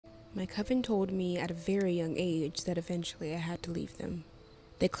My coven told me at a very young age that eventually I had to leave them.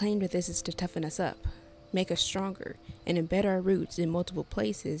 They claimed that this is to toughen us up, make us stronger, and embed our roots in multiple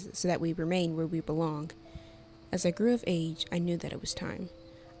places so that we remain where we belong. As I grew of age, I knew that it was time.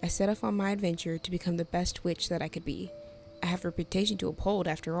 I set off on my adventure to become the best witch that I could be. I have a reputation to uphold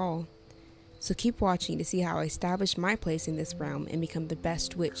after all. So keep watching to see how I establish my place in this realm and become the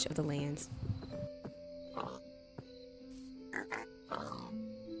best witch of the lands.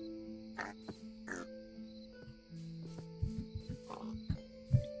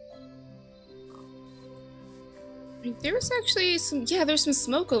 There's actually there's some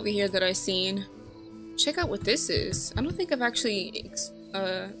smoke over here that I seen. Check out what this is. I don't think I've actually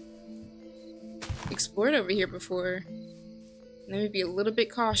explored over here before. Let me be a little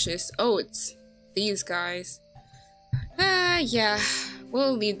bit cautious. Oh, it's these guys. Yeah.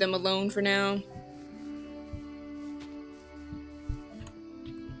 We'll leave them alone for now.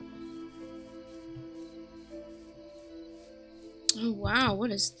 Oh wow,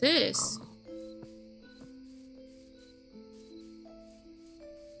 what is this?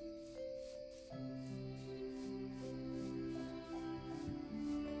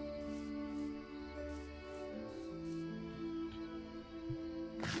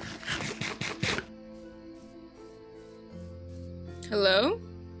 Hello?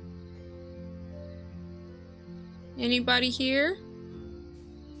 Anybody here?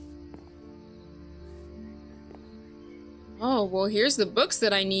 Oh, well, here's the books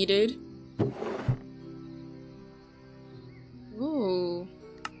that I needed. Ooh.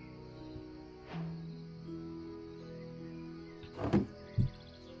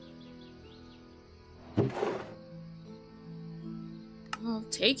 I'll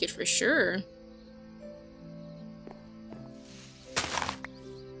take it for sure.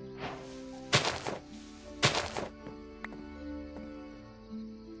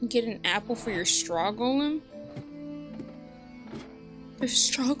 Get an apple for your straw golem? There's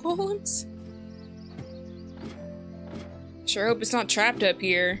straw golems? Sure hope it's not trapped up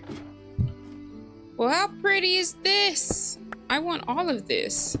here. Well, how pretty is this? I want all of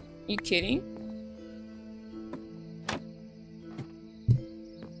this. You kidding?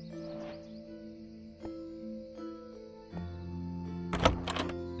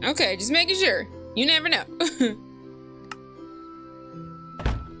 Okay, just making sure. You never know.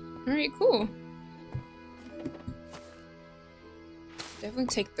 Alright, cool. Definitely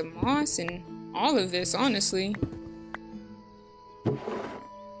take the moss and all of this, honestly.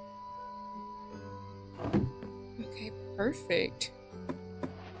 Okay, perfect.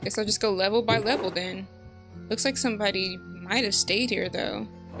 Guess I'll just go level by level then. Looks like somebody might have stayed here though.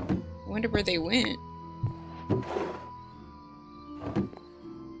 I wonder where they went.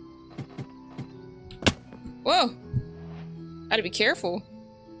 Whoa! Gotta be careful.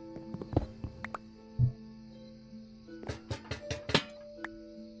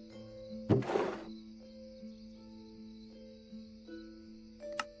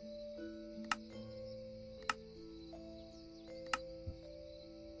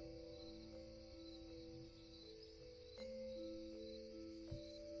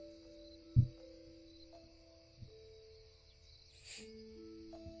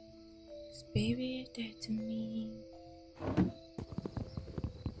 Baby, dead to me.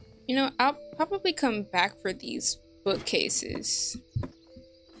 You know, I'll probably come back for these bookcases.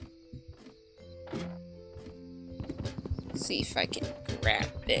 Let's see if I can grab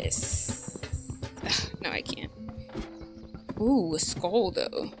this. Ugh, no, I can't. Ooh, a skull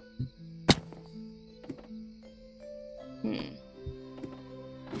though.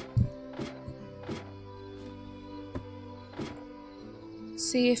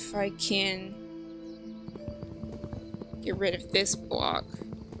 See if I can get rid of this block.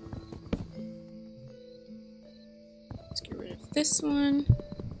 Let's get rid of this one.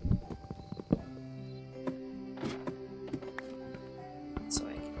 So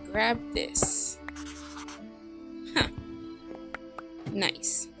I can grab this. Huh.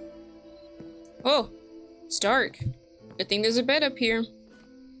 Nice. Oh, it's dark. Good thing there's a bed up here.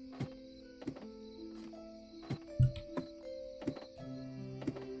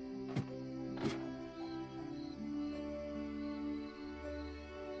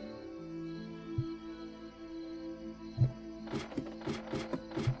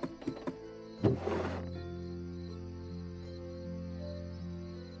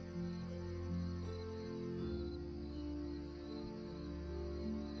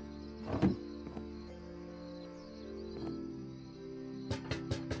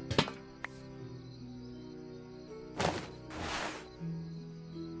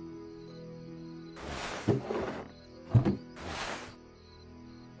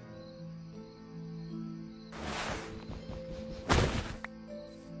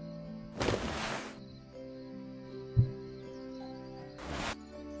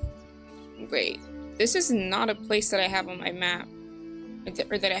 Wait, this is not a place that I have on my map.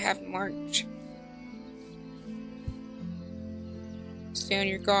 Or that I have marked. Stay on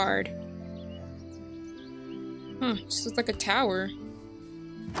your guard. Huh, just looks like a tower.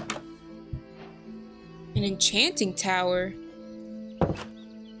 An enchanting tower.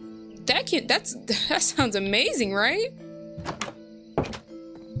 That sounds amazing, right?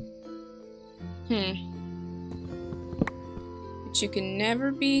 But you can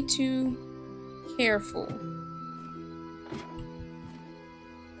never be too careful.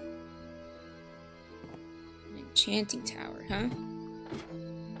 An enchanting tower, huh?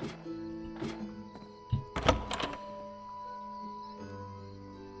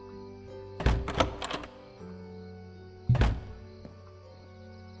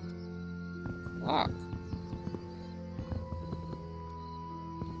 Clock.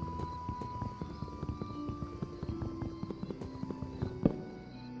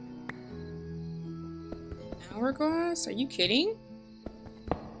 Hourglass? Are you kidding?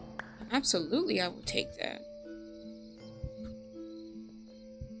 Absolutely, I will take that.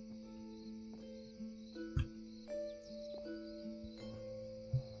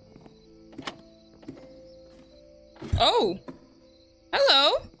 Oh!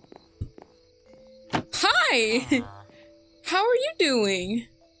 Hello! Hi! How are you doing?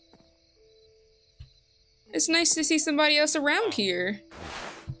 It's nice to see somebody else around here.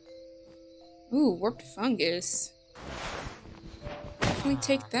 Ooh, warped fungus. Definitely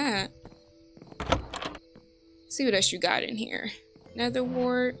take that. Let's see what else you got in here. Nether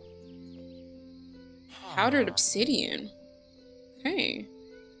wart. Powdered obsidian. Okay.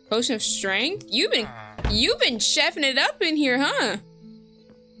 Potion of strength? You've been chefing it up in here, huh?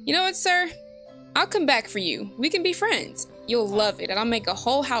 You know what, sir? I'll come back for you. We can be friends. You'll love it, and I'll make a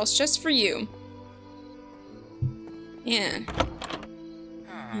whole house just for you. Yeah.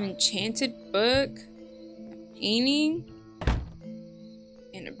 An enchanted book, a painting,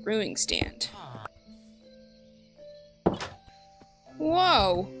 and a brewing stand.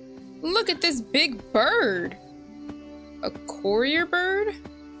 Whoa! Look at this big bird! A courier bird?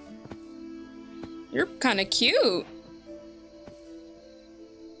 You're kinda cute.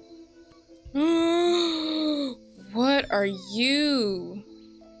 What are you?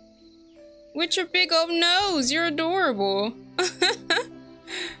 With your big old nose, you're adorable.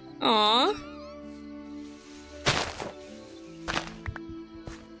 Aw.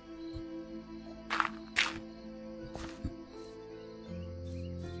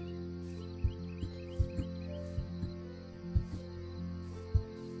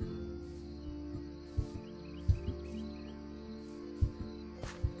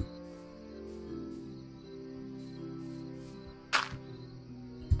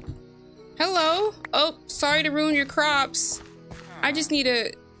 Hello. Oh, sorry to ruin your crops. I just need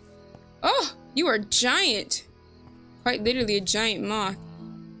a... Oh, you are giant. Quite literally a giant moth.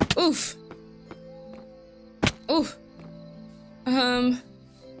 Oof. Oof.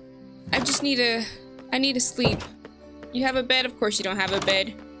 I just need a... I need to sleep. You have a bed? Of course you don't have a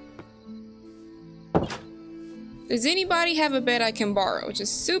bed. Does anybody have a bed I can borrow?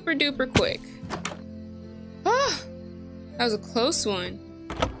 Just super duper quick. Ah, that was a close one.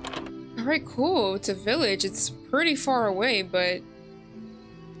 Alright, cool. It's a village. It's pretty far away, but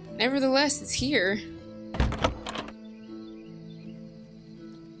nevertheless, it's here.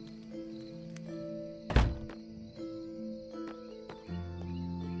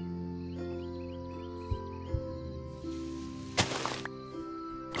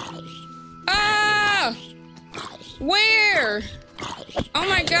 Ah! Where? Oh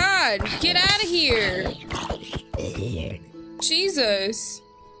my god! Get out of here! Jesus!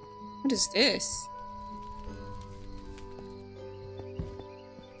 What is this?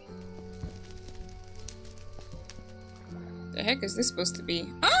 The heck is this supposed to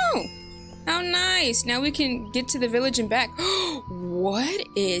be? Oh! How nice! Now we can get to the village and back. What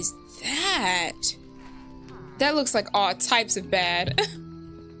is that? That looks like all types of bad.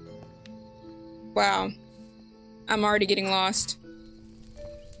 Wow. I'm already getting lost.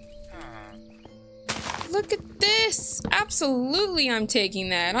 Look at this! Absolutely I'm taking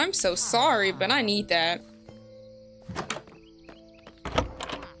that. I'm so sorry, but I need that.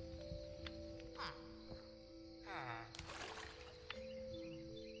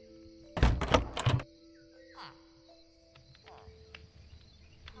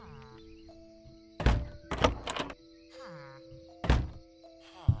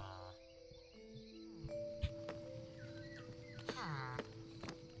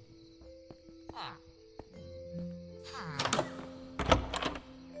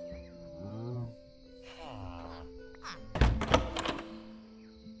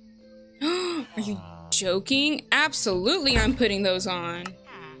 joking? Absolutely, I'm putting those on.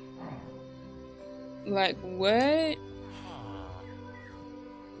 Like, what?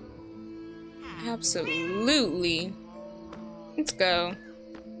 Absolutely. Let's go.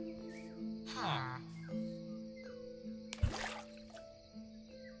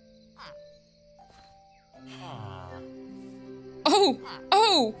 Oh!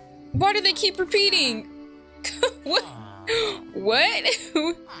 Oh! Why do they keep repeating? What? What?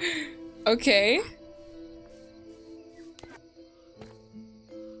 Okay.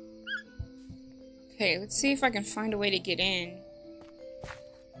 Okay, let's see if I can find a way to get in.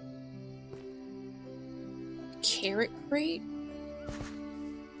 Carrot crate?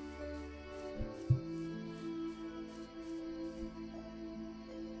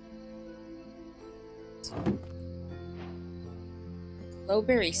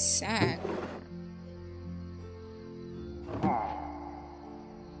 Glowberry sack.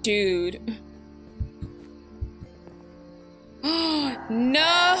 Dude.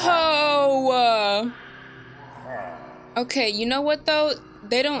 No! Okay, you know what though?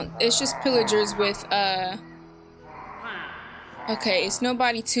 They don't, it's just pillagers with, okay, it's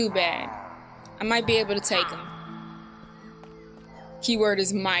nobody too bad. I might be able to take them. Keyword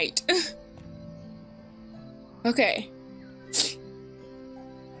is might. Okay.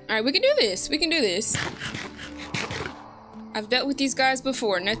 Alright, we can do this. We can do this. I've dealt with these guys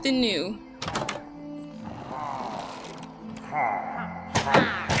before. Nothing new.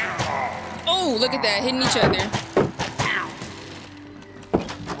 Oh, look at that. Hitting each other.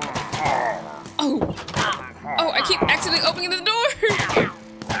 Oh. Oh, I keep accidentally opening the door.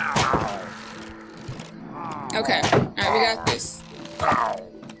 Okay. Alright, we got this.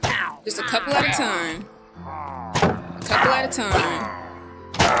 Just a couple at a time. A couple at a time.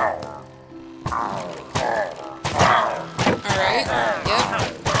 Alright. Yep.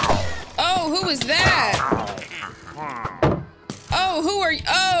 Oh, who was that? Oh, who are you?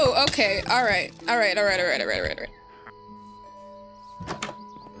 Oh, okay. Alright. Alright, alright, alright, alright, alright, alright.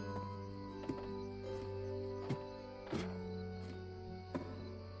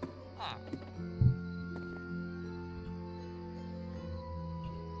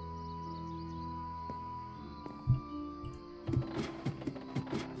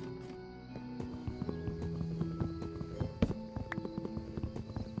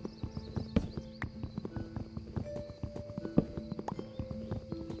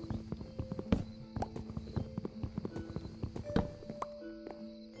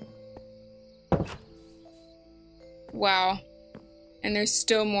 Wow. And there's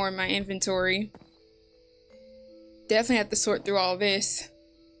still more in my inventory. Definitely have to sort through all this.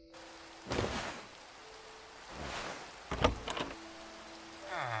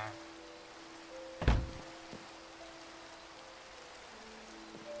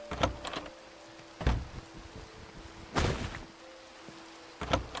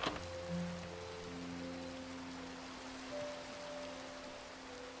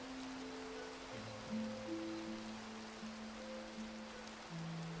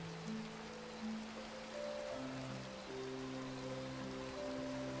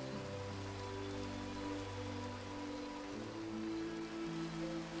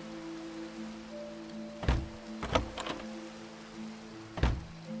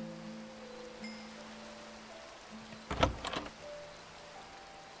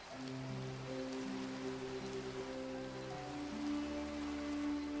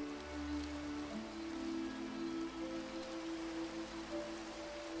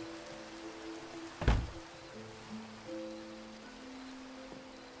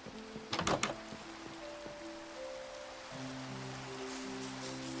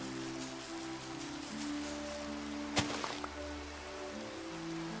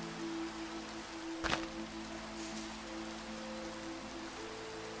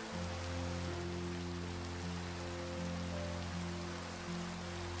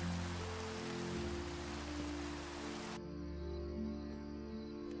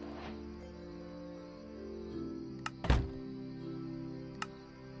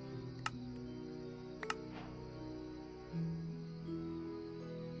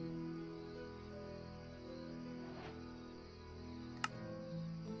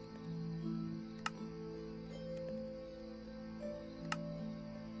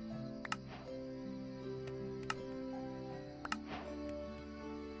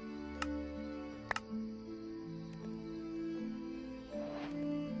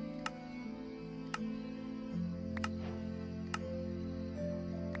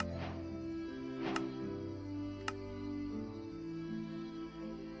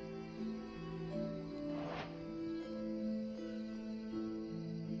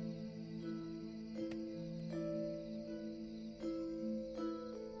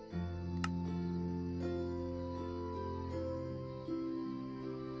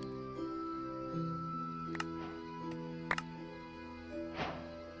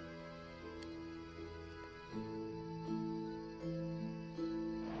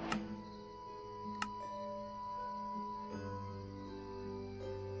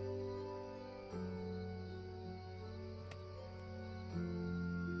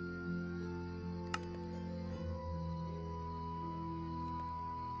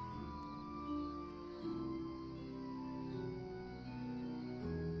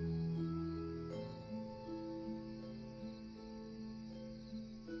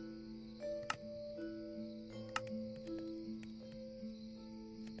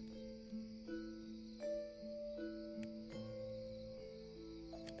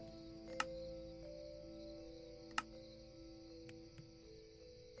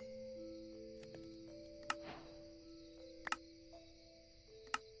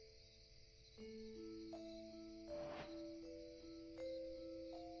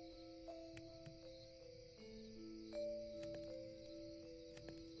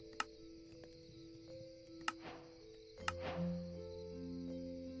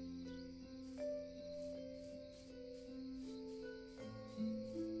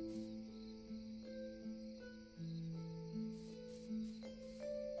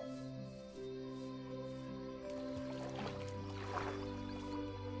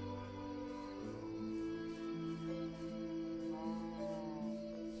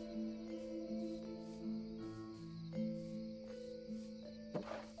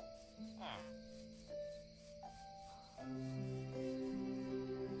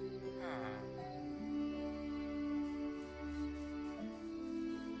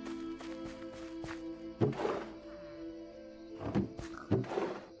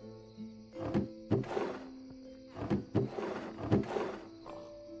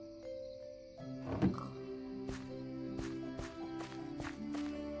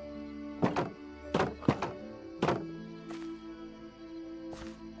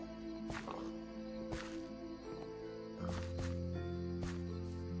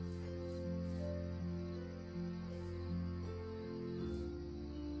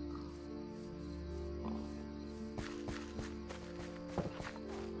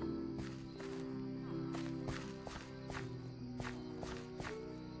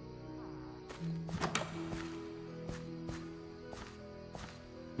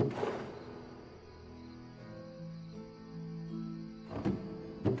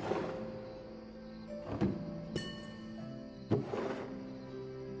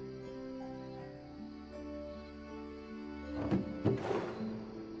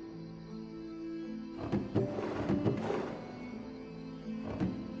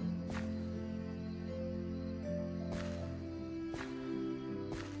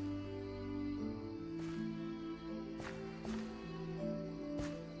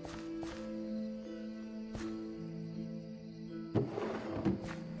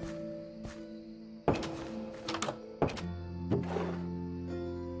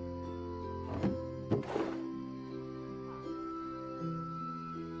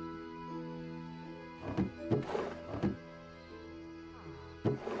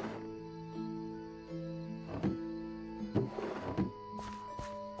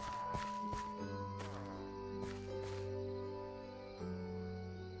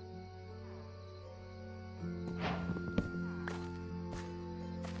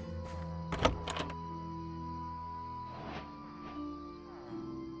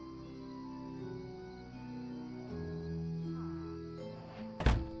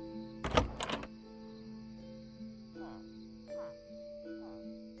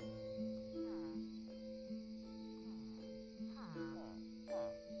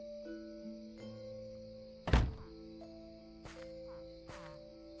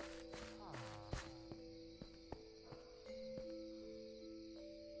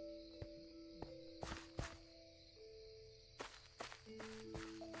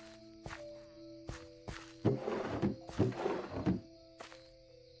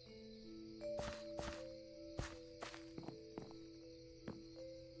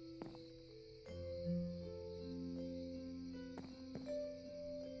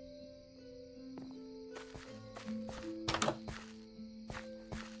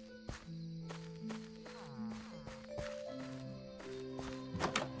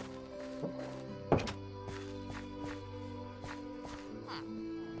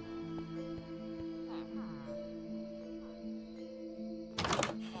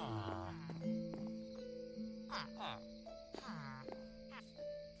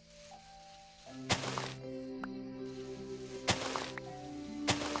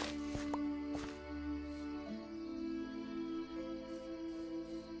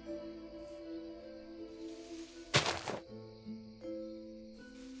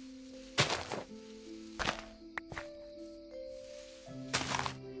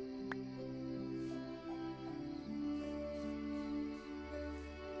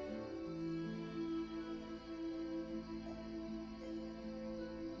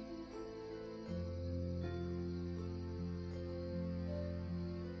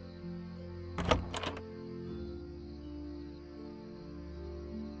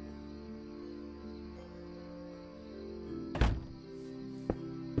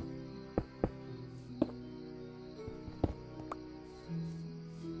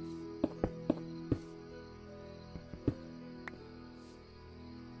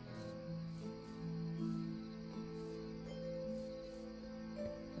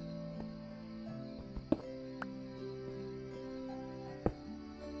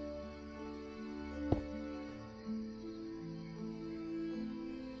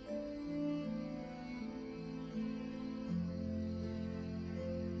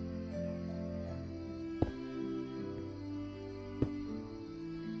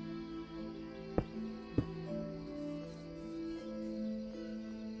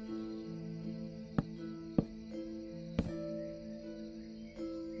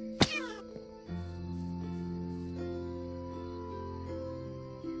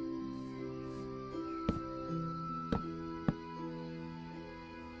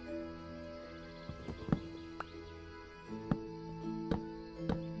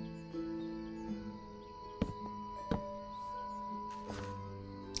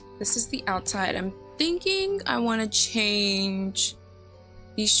 This is the outside. I'm thinking I want to change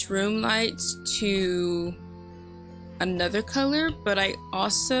these shroom lights to another color, but I'm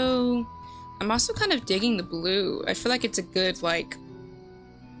also kind of digging the blue. I feel like it's a good like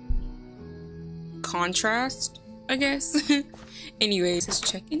contrast, I guess. Anyways, let's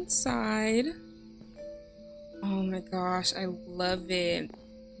check inside. Oh my gosh, I love it.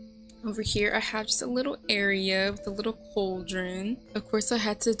 Over here I have just a little area with a little cauldron. Of course I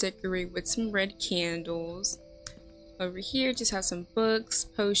had to decorate with some red candles. Over here just have some books,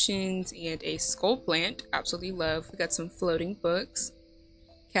 potions, and a skull plant. Absolutely love. We got some floating books.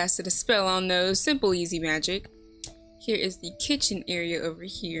 Casted a spell on those. Simple, easy magic. Here is the kitchen area over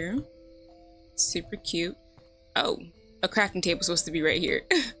here. Super cute. Oh, a crafting table is supposed to be right here.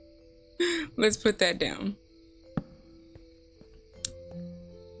 Let's put that down.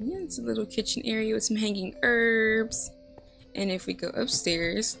 Yeah, it's a little kitchen area with some hanging herbs. And if we go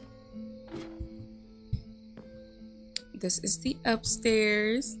upstairs, this is the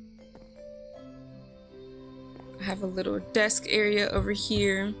upstairs. I have a little desk area over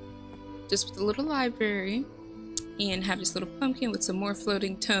here, just with a little library, and have this little pumpkin with some more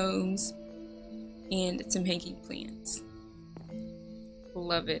floating tomes and some hanging plants.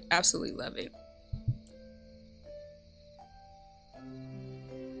 Love it, absolutely love it.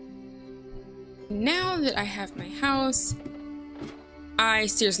 Now that I have my house, I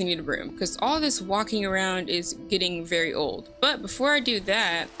seriously need a broom because all this walking around is getting very old. But before I do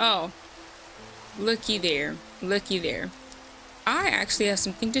that, oh, looky there, looky there. I actually have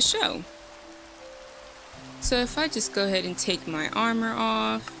something to show. So if I just go ahead and take my armor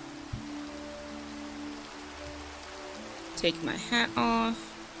off, take my hat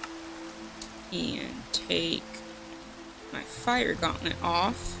off, and take my fire gauntlet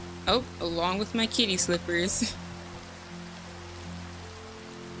off. Oh, along with my kitty slippers.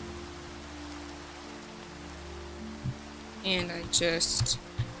 And I just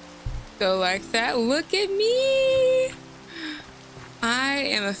go like that. Look at me! I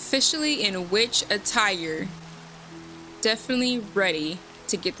am officially in witch attire. Definitely ready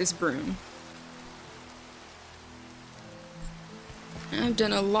to get this broom. I've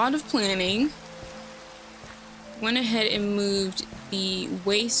done a lot of planning. Went ahead and moved the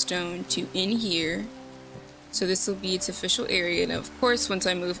waystone to in here. So this will be its official area. And of course, once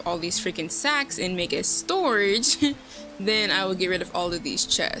I move all these freaking sacks and make it storage, then I will get rid of all of these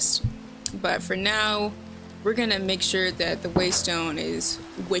chests. But for now, we're gonna make sure that the waystone is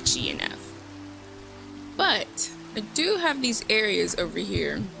witchy enough. But I do have these areas over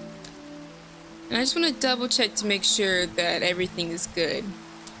here. And I just want to double check to make sure that everything is good.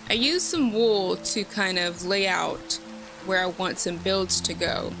 I used some wool to kind of lay out where I want some builds to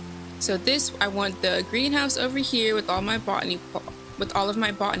go. So this, I want the greenhouse over here with all of my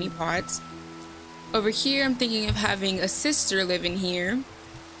botany pots. Over here, I'm thinking of having a sister live in here,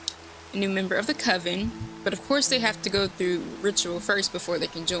 a new member of the coven, but of course they have to go through ritual first before they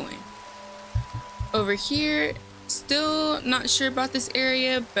can join. Over here, still not sure about this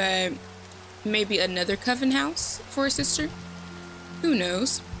area, but maybe another coven house for a sister. Who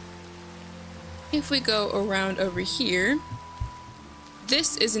knows? If we go around over here,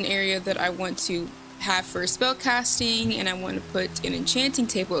 this is an area that I want to have for spell casting, and I want to put an enchanting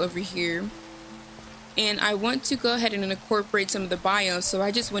table over here. And I want to go ahead and incorporate some of the biomes, so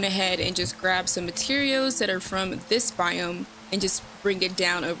I just went ahead and just grabbed some materials that are from this biome and just bring it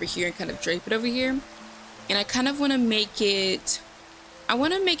down over here and kind of drape it over here. And I kind of want to make it,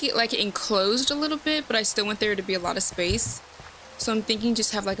 like enclosed a little bit, but I still want there to be a lot of space. So I'm thinking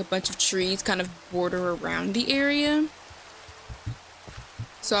just have like a bunch of trees kind of border around the area.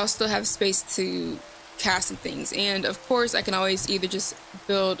 So I'll still have space to cast some things. And of course I can always either just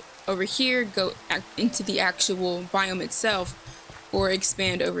build over here, go into the actual biome itself, or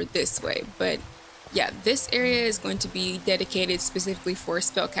expand over this way. But yeah, this area is going to be dedicated specifically for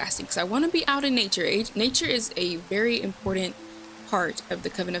spell casting because I want to be out in nature. Nature is a very important part of the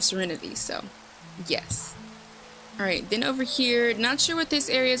Coven of Serenity, so yes. Alright, then over here, not sure what this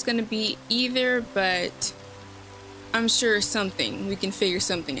area is going to be either, but I'm sure something. We can figure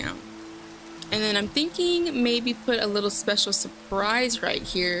something out. And then I'm thinking maybe put a little special surprise right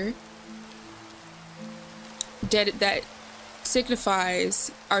here that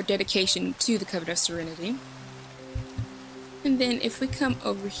signifies our dedication to the Coven of Serenity. And then if we come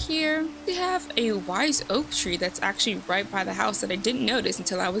over here, we have a wise oak tree that's actually right by the house that I didn't notice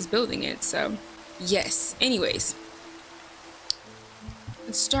until I was building it. So yes, anyways,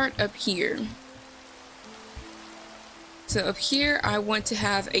 let's start up here. So up here, I want to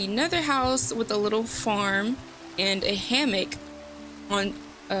have another house with a little farm and a hammock on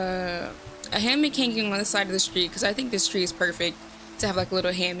a hammock hanging on the side of the street because I think this tree is perfect to have like a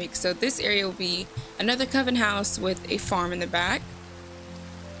little hammock. So this area will be another coven house with a farm in the back.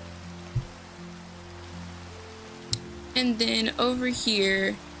 And then over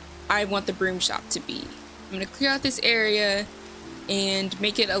here, I want the broom shop to be. I'm going to clear out this area and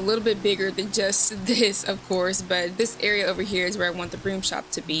make it a little bit bigger than just this, of course, but this area over here is where I want the broom shop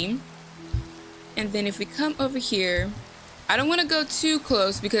to be. And then if we come over here, I don't want to go too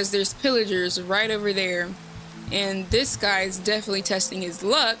close because there's pillagers right over there, and this guy is definitely testing his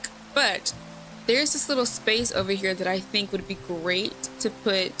luck, but there's this little space over here that I think would be great to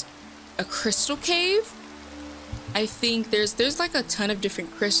put a crystal cave. I think there's like a ton of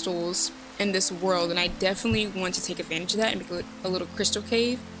different crystals in this world, and I definitely want to take advantage of that and make a little crystal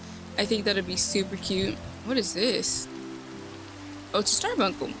cave. I think that'd be super cute. What is this? Oh, it's a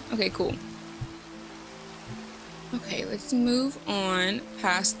starbuncle. Okay, cool. Okay, let's move on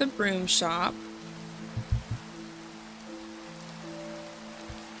past the broom shop.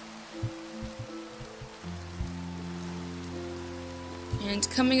 And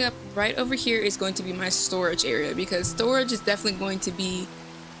coming up right over here is going to be my storage area, because storage is definitely going to be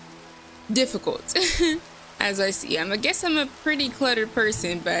difficult. As I see, I guess I'm a pretty cluttered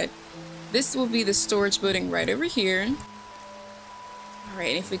person, but this will be the storage building right over here. All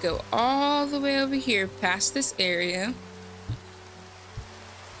right, if we go all the way over here past this area,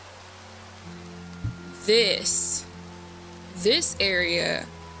 this area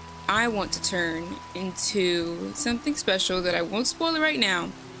I want to turn into something special that I won't spoil it right now,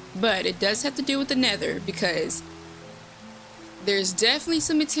 but it does have to do with the nether, because there's definitely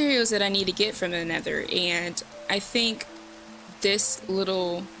some materials that I need to get from the nether, and I think this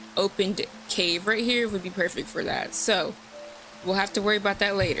little opened cave right here would be perfect for that. So we'll have to worry about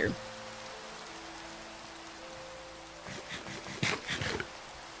that later.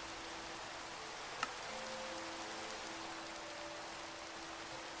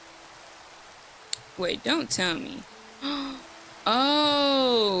 Wait, don't tell me.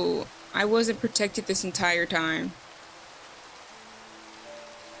 Oh, I wasn't protected this entire time.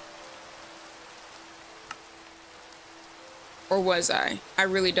 Or was I? I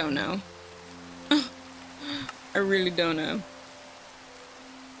really don't know. I really don't know.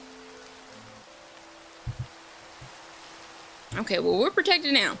 Okay, well, we're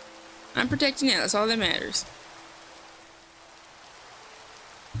protected now. I'm protected now. That's all that matters.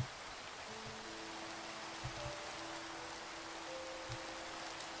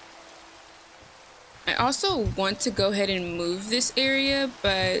 I also want to go ahead and move this area,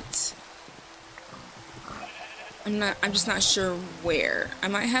 but I'm just not sure where. I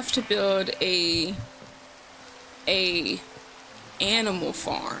might have to build a animal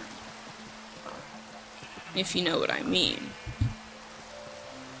farm, if you know what I mean.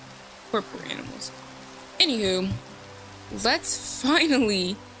 Corporate animals. Anywho, let's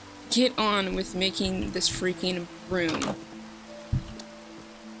finally get on with making this freaking broom.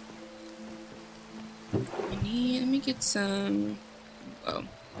 Let me get some, oh,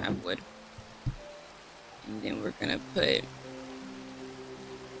 I have wood. And then we're gonna put a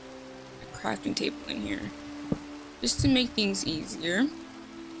crafting table in here, just to make things easier.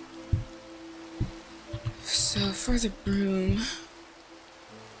 So for the broom,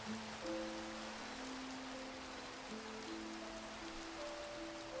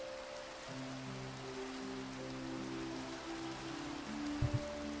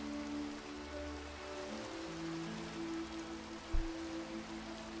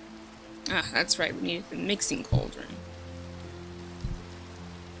 ah, that's right, we needed the mixing cauldron.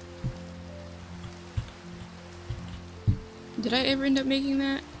 Did I ever end up making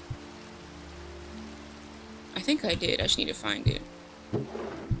that? I think I did. I just need to find it.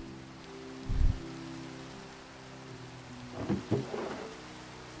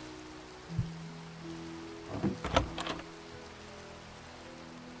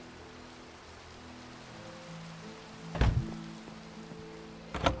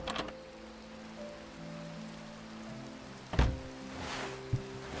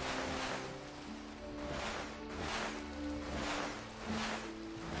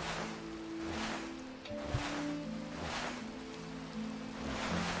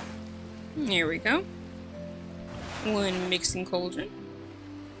 There we go. One mixing cauldron.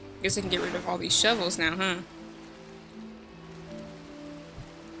 Guess I can get rid of all these shovels now, huh?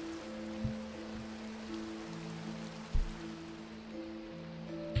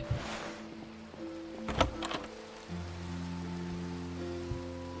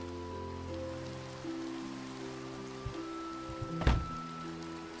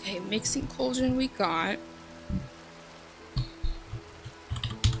 Okay, mixing cauldron we got.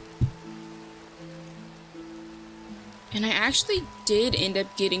 And I actually did end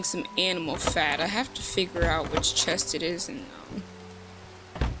up getting some animal fat. I have to figure out which chest it is and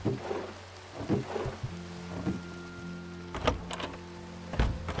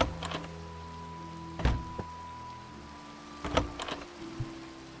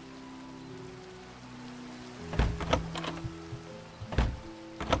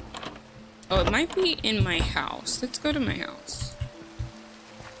oh, it might be in my house. Let's go to my house.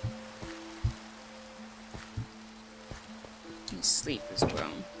 Sleep as well.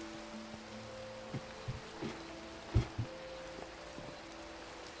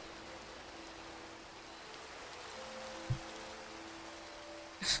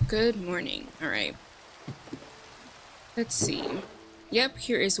 Good morning. All right. Let's see. Yep,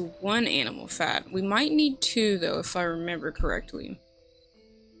 here is 1 animal fat. We might need 2 though, if I remember correctly.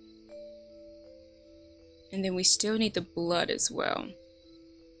 And then we still need the blood as well.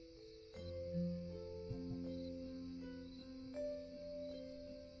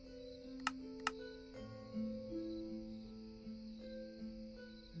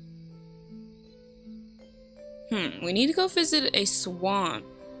 We need to go visit a swamp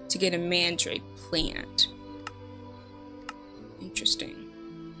to get a mandrake plant. Interesting.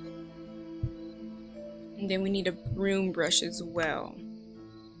 And then we need a broom brush as well.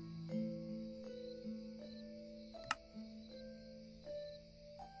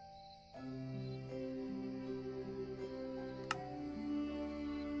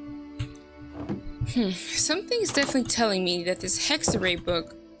 Something's definitely telling me that this hexarray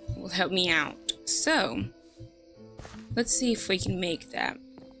book will help me out. So, let's see if we can make that.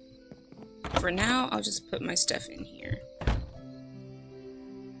 For now, I'll just put my stuff in here.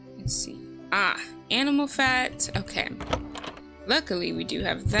 Let's see. Animal fat. Okay. Luckily, we do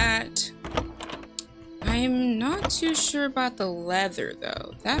have that. I am not too sure about the leather,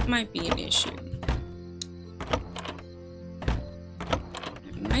 though. That might be an issue.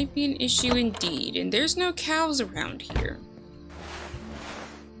 That might be an issue indeed. And there's no cows around here.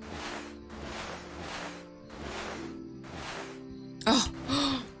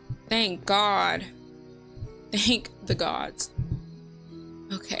 Oh, thank God. Thank the gods.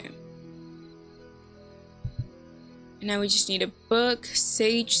 Okay. And now we just need a book,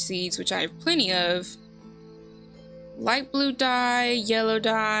 sage seeds, which I have plenty of, light blue dye, yellow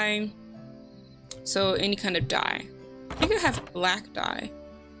dye, so any kind of dye. I think I have black dye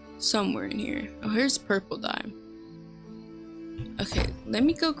somewhere in here. Oh, here's purple dye. Okay, let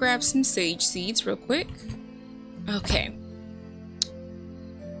me go grab some sage seeds real quick. Okay.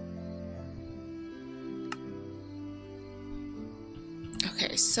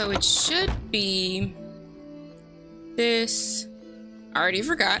 Okay, so it should be this. I already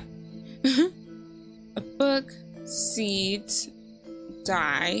forgot. A book, seeds,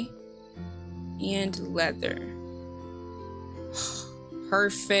 dye, and leather.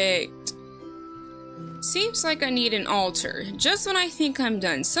 Perfect. Seems like I need an altar. Just when I think I'm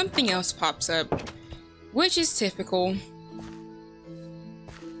done, something else pops up, which is typical.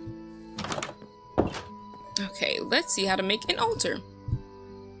 Okay, let's see how to make an altar.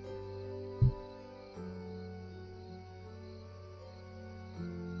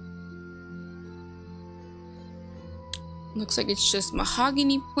 Looks like it's just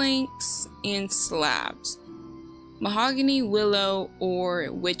mahogany planks and slabs. Mahogany, willow,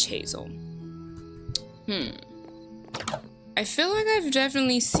 or witch hazel. I feel like I've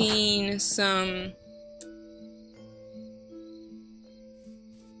definitely seen some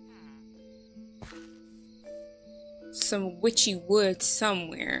witchy wood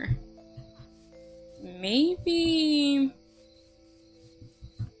somewhere. Maybe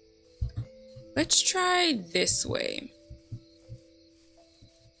let's try this way.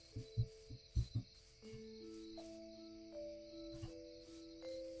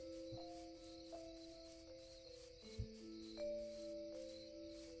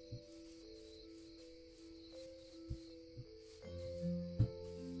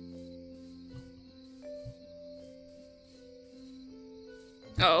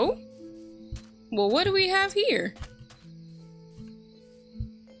 Oh? Well, what do we have here?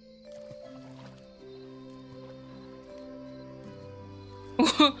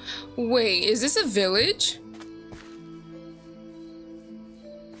 Wait, is this a village?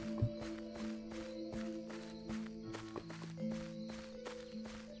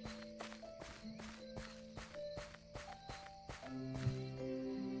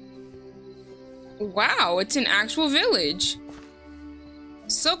 Wow, it's an actual village.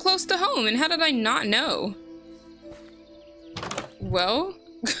 So close to home, and how did I not know? Well,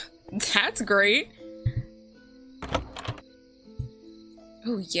 that's great.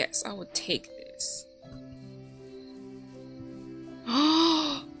 Oh yes, I would take this.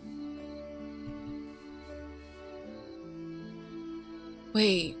 Oh!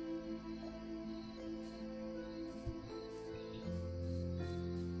 Wait.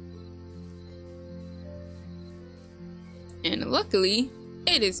 And luckily,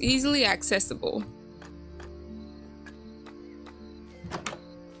 it is easily accessible.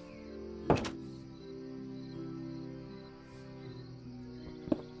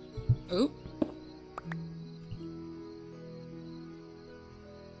 Oh.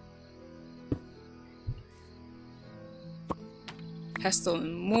 Pestle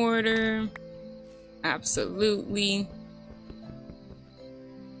and mortar. Absolutely.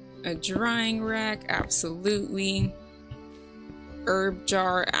 A drying rack, absolutely. Herb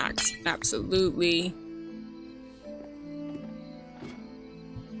jar, absolutely.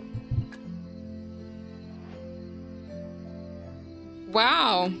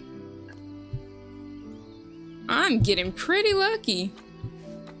 Wow. I'm getting pretty lucky.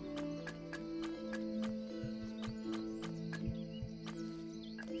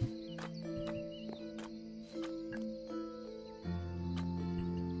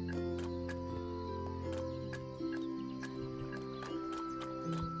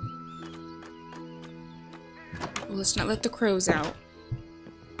 Well, let's not let the crows out.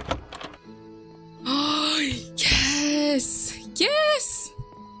 Oh, yes! Yes!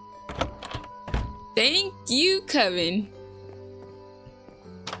 Thank you, Coven.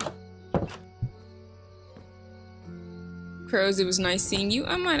 Crows, it was nice seeing you.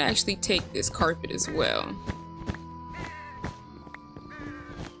 I might actually take this carpet as well.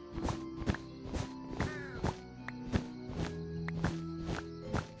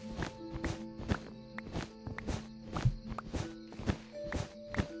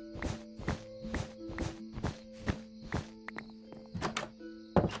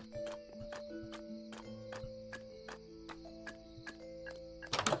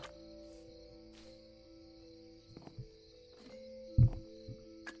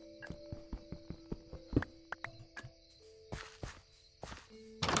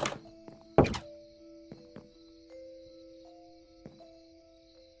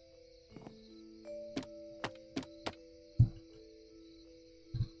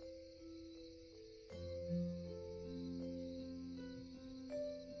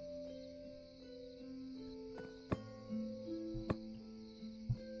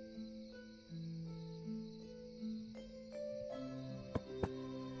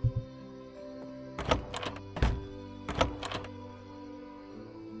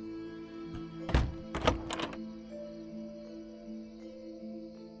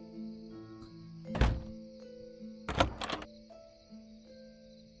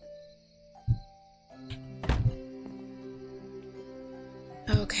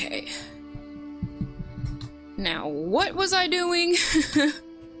 Okay. Now, what was I doing?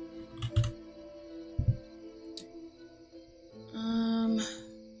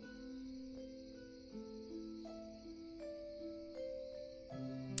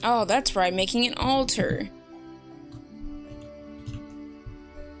 Oh, that's right, making an altar.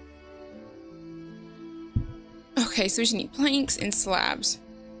 Okay, so we just need planks and slabs.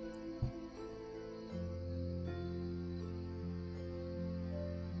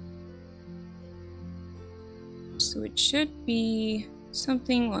 So it should be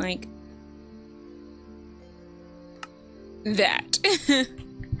something like that.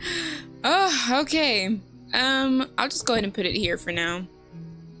 Oh, okay. I'll just go ahead and put it here for now.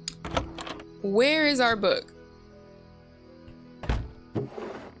 Where is our book?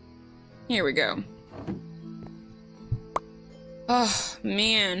 Here we go. Oh,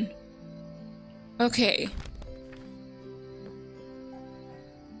 man. Okay.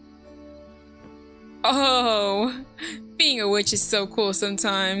 Oh, being a witch is so cool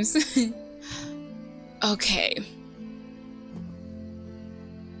sometimes. Okay.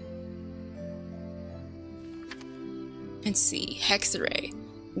 Let's see. Hexarray.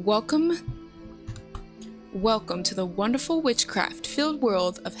 Welcome to the wonderful witchcraft-filled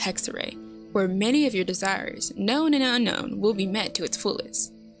world of Hexarray, where many of your desires, known and unknown, will be met to its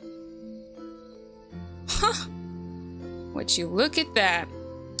fullest. Huh. Would you look at that?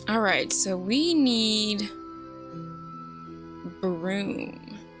 Alright, so we need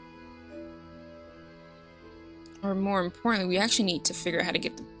broom. Or more importantly, we actually need to figure out how to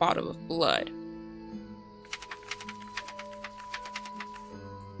get the bottle of blood.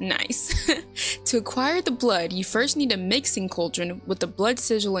 Nice. To acquire the blood, you first need a mixing cauldron with the blood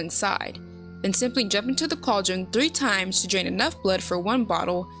sigil inside. Then simply jump into the cauldron 3 times to drain enough blood for 1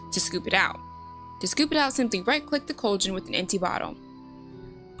 bottle to scoop it out. To scoop it out, simply right-click the cauldron with an empty bottle.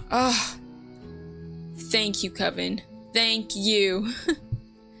 Oh, thank you, Coven. Thank you.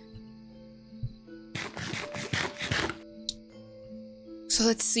 So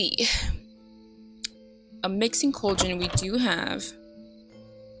let's see. A mixing cauldron we do have.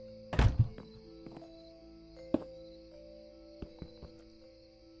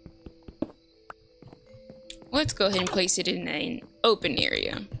 Let's go ahead and place it in an open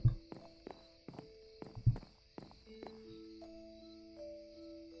area.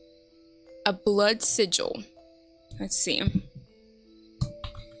 A blood sigil. Let's see.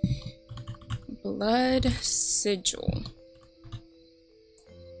 Blood sigil.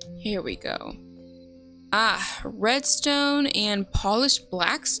 Here we go. Ah, redstone and polished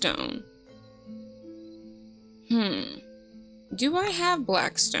blackstone. Do I have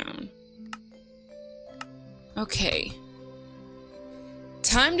blackstone? Okay.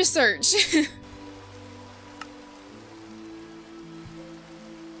 Time to search.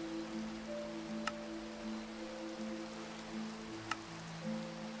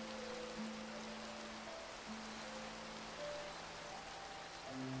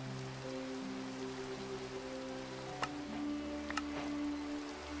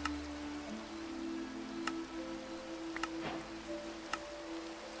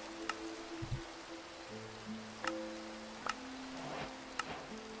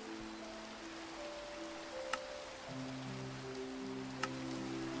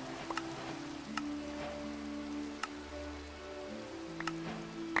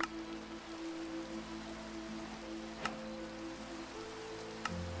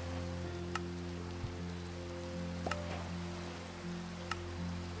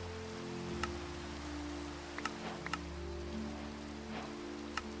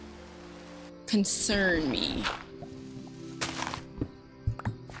 Concern me.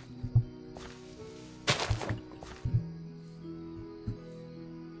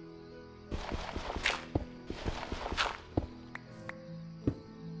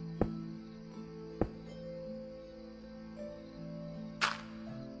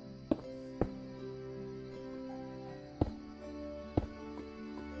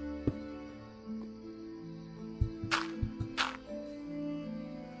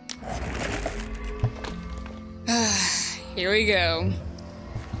 Here we go.